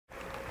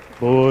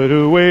For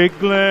the way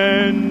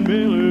Glenn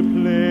Miller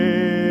played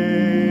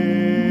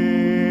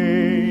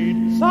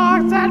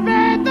songs that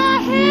made the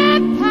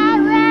hit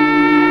parade.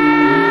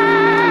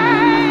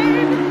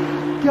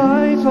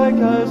 Guys like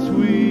us,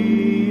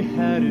 we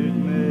had it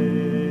made.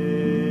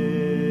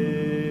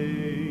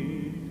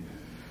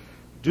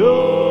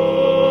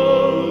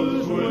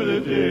 Those were the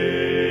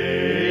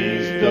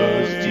days,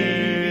 those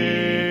TV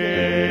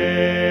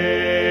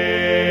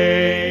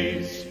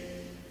days.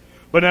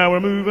 But now we're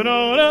moving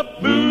on up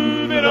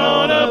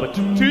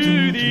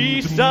to the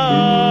east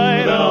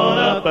side, on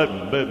up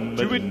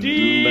to a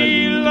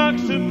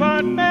deluxe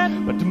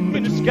apartment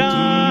in the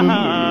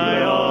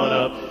sky, on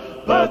up.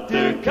 But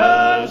they're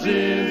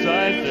cousins,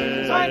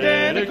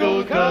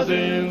 identical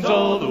cousins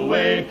all the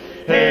way.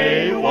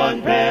 Hey,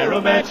 one pair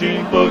of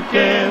matching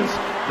bookends,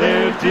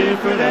 they're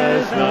different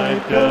as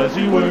night. Does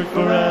he work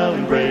for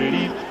Alan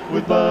Brady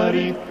with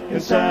Buddy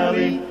and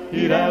Sally?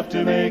 He'd have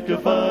to make a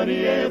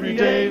funny every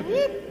day.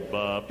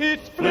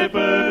 It's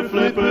Flipper,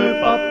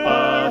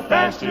 Papa,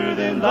 faster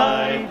than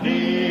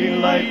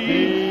lightning.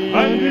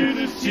 Under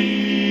the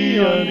sea,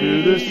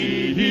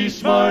 he's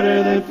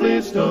smarter than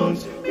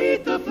Flintstones.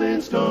 Meet the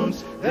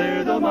Flintstones,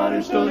 they're the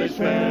modern Stone Age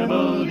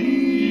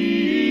family.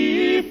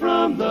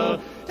 From the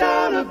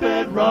town of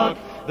Bedrock,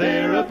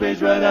 they're a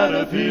page right out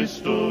of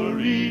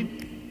history.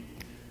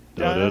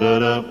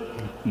 Da-da-da-da,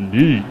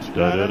 neat,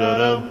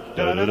 da-da-da-da,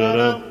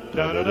 da-da-da-da,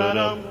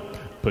 da-da-da-da.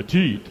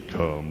 Petite,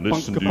 come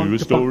listen to a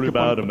story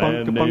about a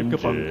man named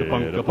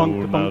Jed. A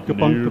poor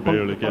mountaineer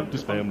barely kept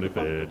his family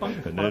fed.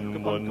 And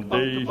then one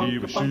day he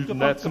was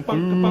shooting at some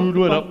food.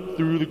 Went up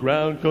through the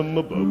ground, come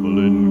a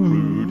bubbling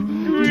crude.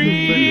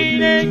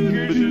 Green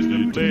acres is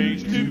the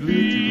place to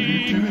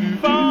be.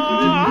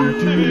 Farm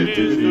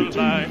is the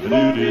life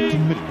of it.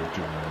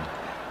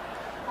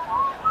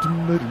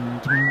 The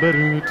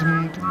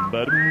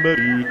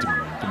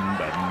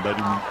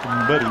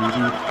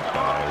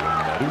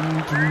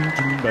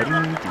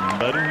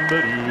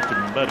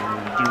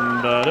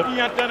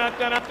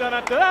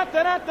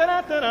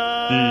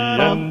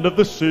end of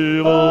the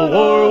Civil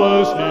War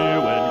was near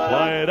when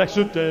quite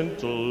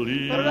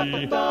accidentally a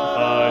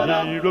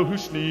hero who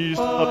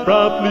sneezed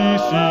abruptly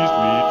seized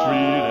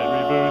retreat and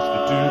reversed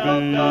it to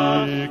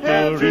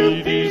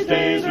victory. These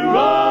days are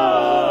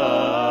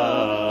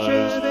all,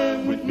 share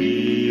them with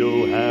me,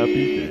 oh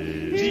happy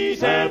days.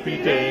 These happy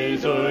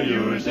days are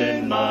yours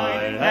and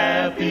mine,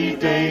 happy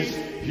days.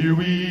 Here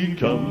we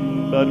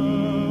come,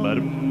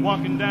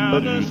 walking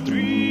down the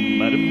street,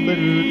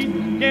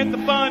 get the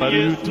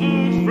funniest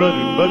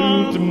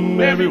looks from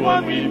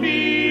everyone we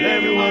meet,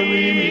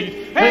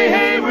 Hey,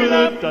 hey, we're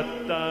the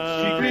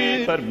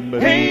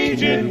secret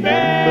agent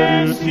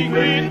man,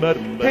 secret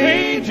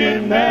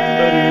agent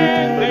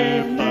man.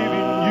 They've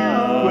given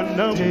you a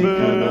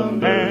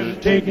number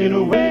and taken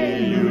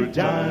away your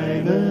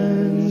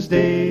diamonds,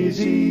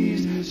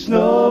 daisies,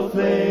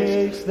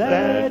 snowflakes,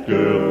 that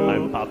girl.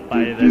 I'm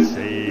Popeye the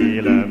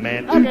Sailor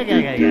Man. I'm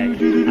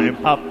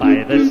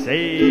Popeye the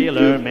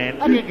Sailor Man.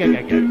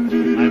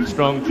 I'm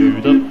strong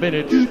to the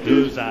finish,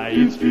 'cause I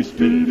eat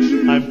spinach.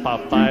 I'm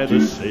Popeye the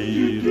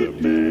Sailor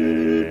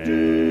Man.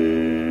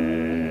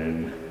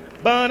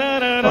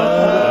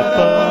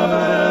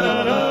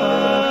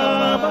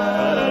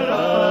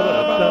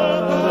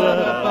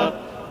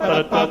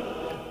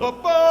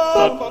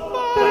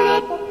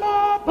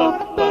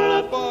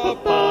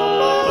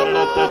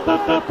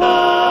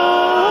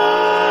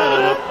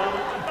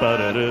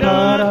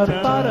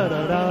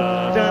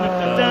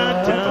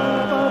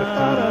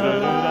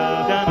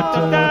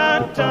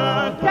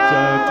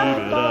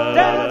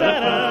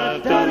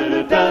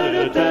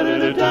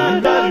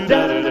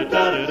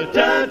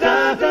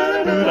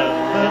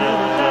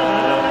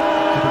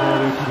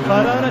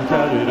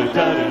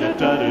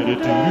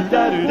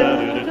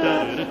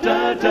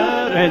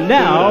 And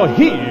now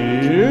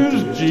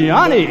here's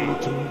Gianni.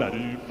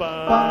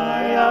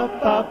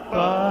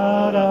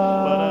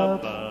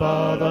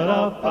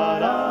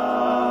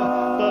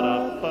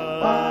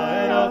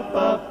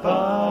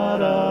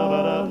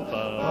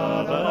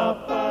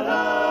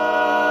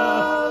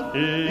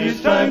 It's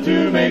time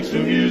to make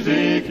some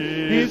music.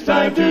 It's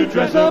time to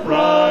dress up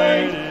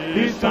right.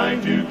 It's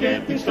time to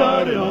get things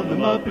started on the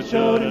Muppet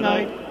Show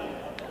tonight.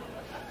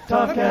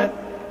 Top Cat,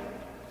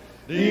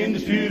 the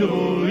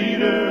indisputable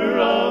leader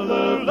of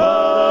the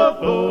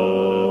Love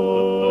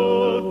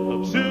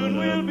Boat. Soon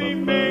we'll be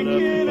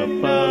making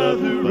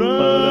another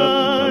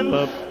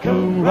run.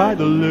 Come ride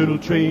the little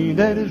train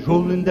that is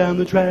rolling down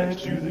the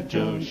tracks to the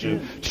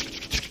junction.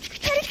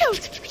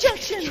 Petticoat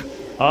Junction.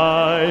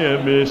 I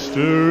am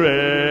Mr.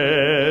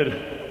 Ed.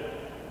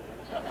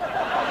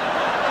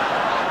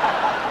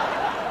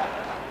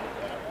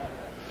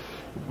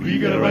 We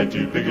got a right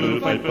to pick a little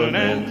fight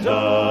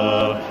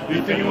bonanza.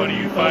 If any one of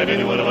you fight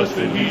any one of us,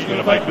 then he's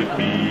gonna fight with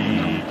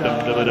me.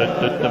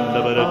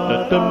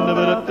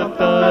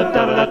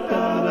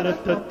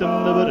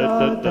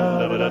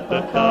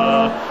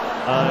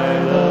 I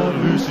love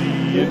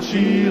Lucy and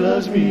she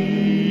loves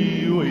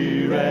me.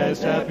 We're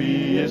as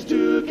happy as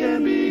two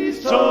can be,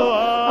 so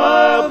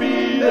I'll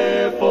be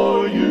there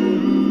for you.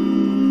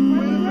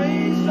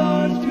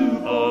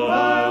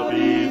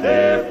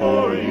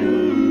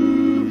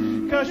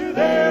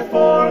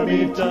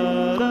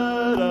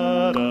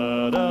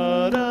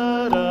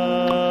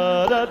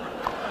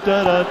 I'm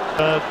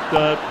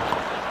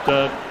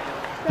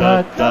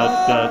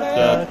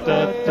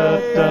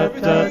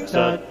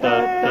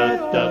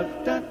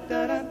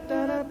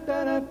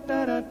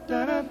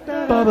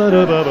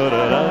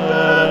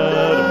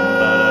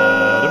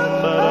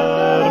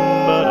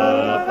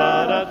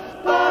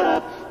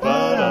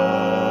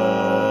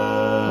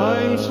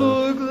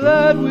so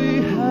glad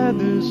we had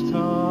this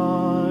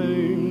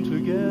time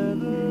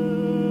together,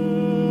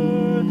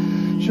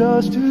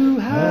 just to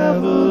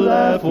have a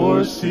laugh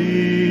or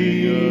sing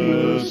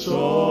a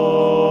song.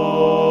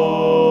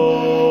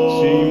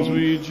 Seems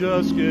we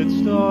just get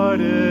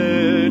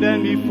started,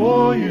 and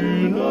before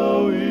you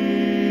know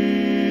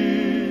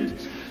it,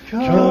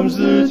 comes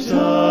the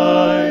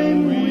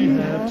time we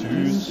have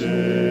to say,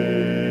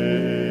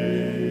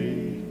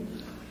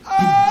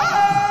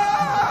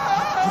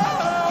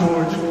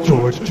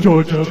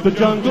 George of the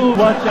jungle,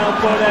 watch out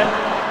for that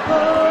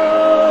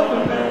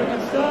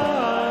American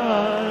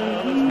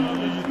style.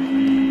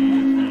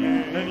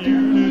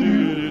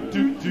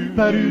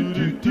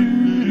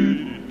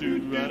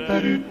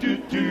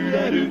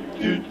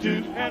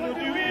 And we'll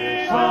do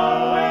it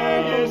our way,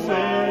 yes,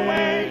 our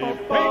way.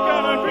 Make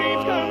our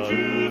dreams come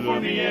true for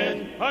the end.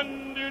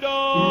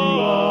 Underdog,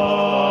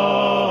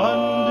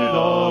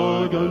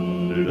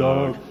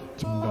 underdog.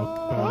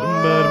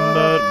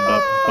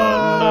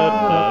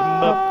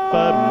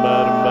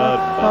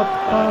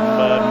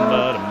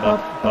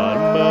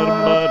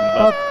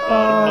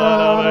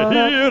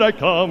 Here I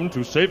come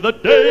to save the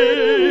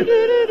day.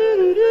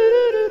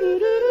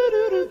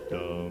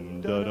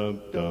 Dum da dum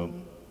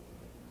dum.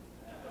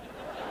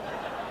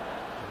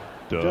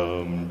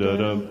 Dum da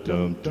dum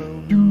dum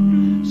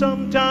dum.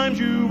 Sometimes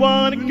you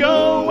want to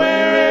go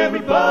where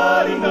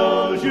everybody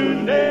knows your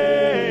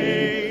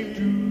name,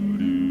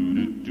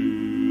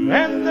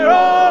 and they're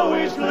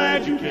always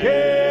glad you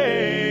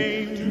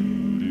came.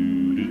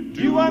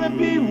 You want to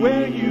be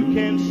where you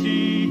can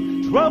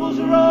see troubles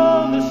are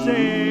all the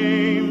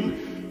same.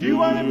 You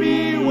want to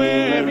be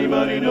where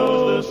everybody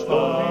knows the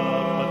story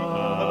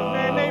of a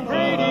man named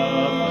Brady,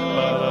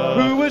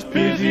 who was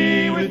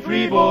busy with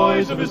 3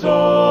 boys of his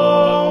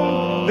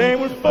own. They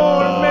were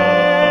 4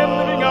 men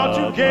living all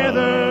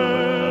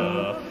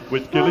together,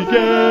 with Gilligan,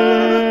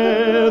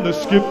 the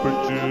skipper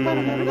too, the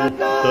millionaire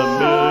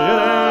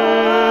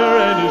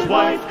and his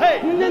wife.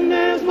 Hey, and then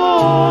there's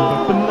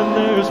Maud, and then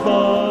there's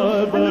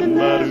Maud, and then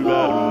there's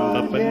Maud,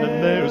 and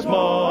then there's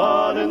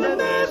Maud, and then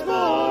there's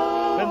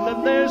Maud, and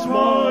then there's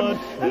Maud,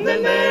 and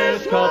then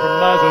there's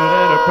compromising,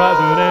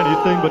 enterprising,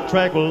 anything but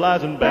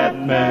tranquilizing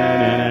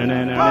Batman,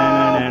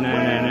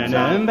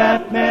 and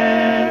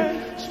Batman.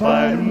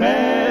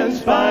 Spider-Man,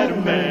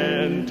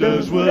 Spider-Man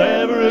does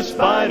whatever a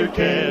spider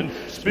can.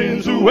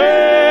 Spins a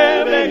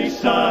web any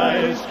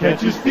size,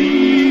 catches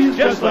thieves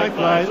just like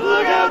flies.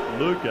 Look out,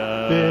 look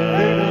out.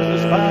 There goes the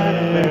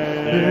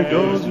Spider-Man. There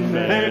goes the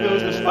man. There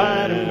goes the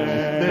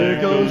Spider-Man.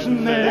 There goes the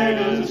man. There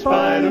goes the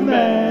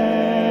Spider-Man.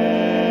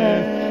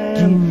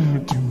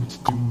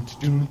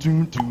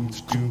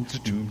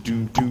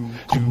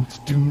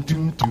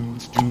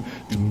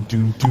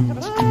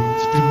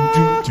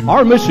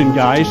 Our mission,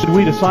 guys, should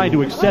we decide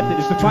to accept it,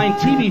 is to find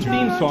TV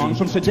theme songs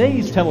from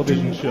today's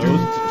television shows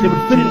that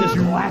would fit in this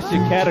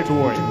classic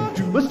category.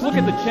 Let's look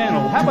at the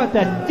channel. How about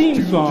that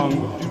theme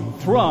song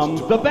from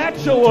The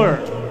Bachelor?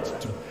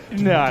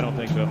 No, I don't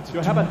think so.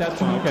 How about that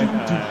song? Okay.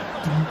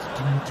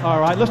 All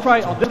right, let's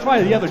try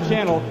the other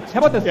channel. How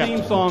about the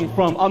theme song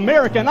from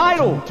American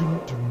Idol?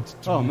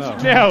 Oh, no.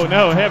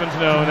 No, heavens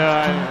no,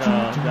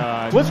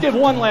 God. Let's give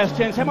one last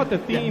chance. How about the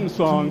theme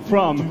song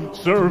from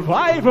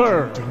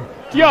Survivor?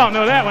 You all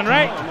know that one,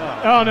 right?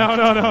 Oh, no.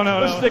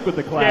 Let's stick with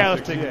the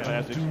classics. Yeah, let's stick with the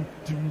classics.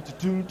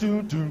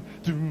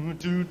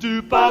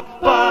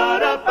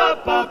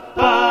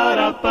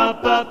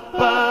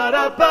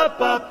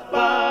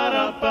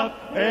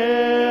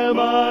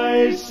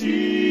 M.I.C.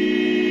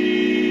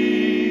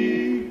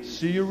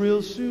 See you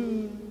real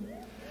soon.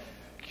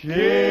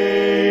 K-E-Y.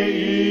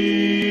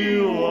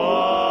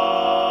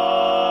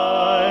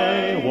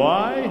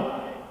 Why?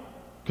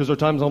 Because our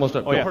time's almost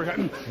up. Oh, yeah.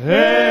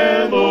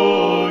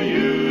 M-O-U-S.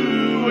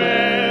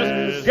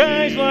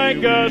 Guys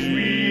like us,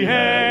 we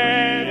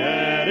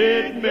had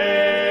it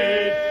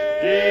made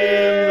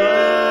in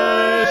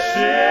the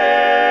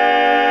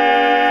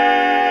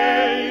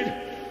shade.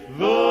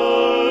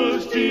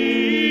 Those TVs,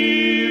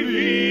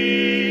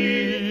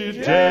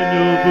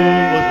 Daniel Boone.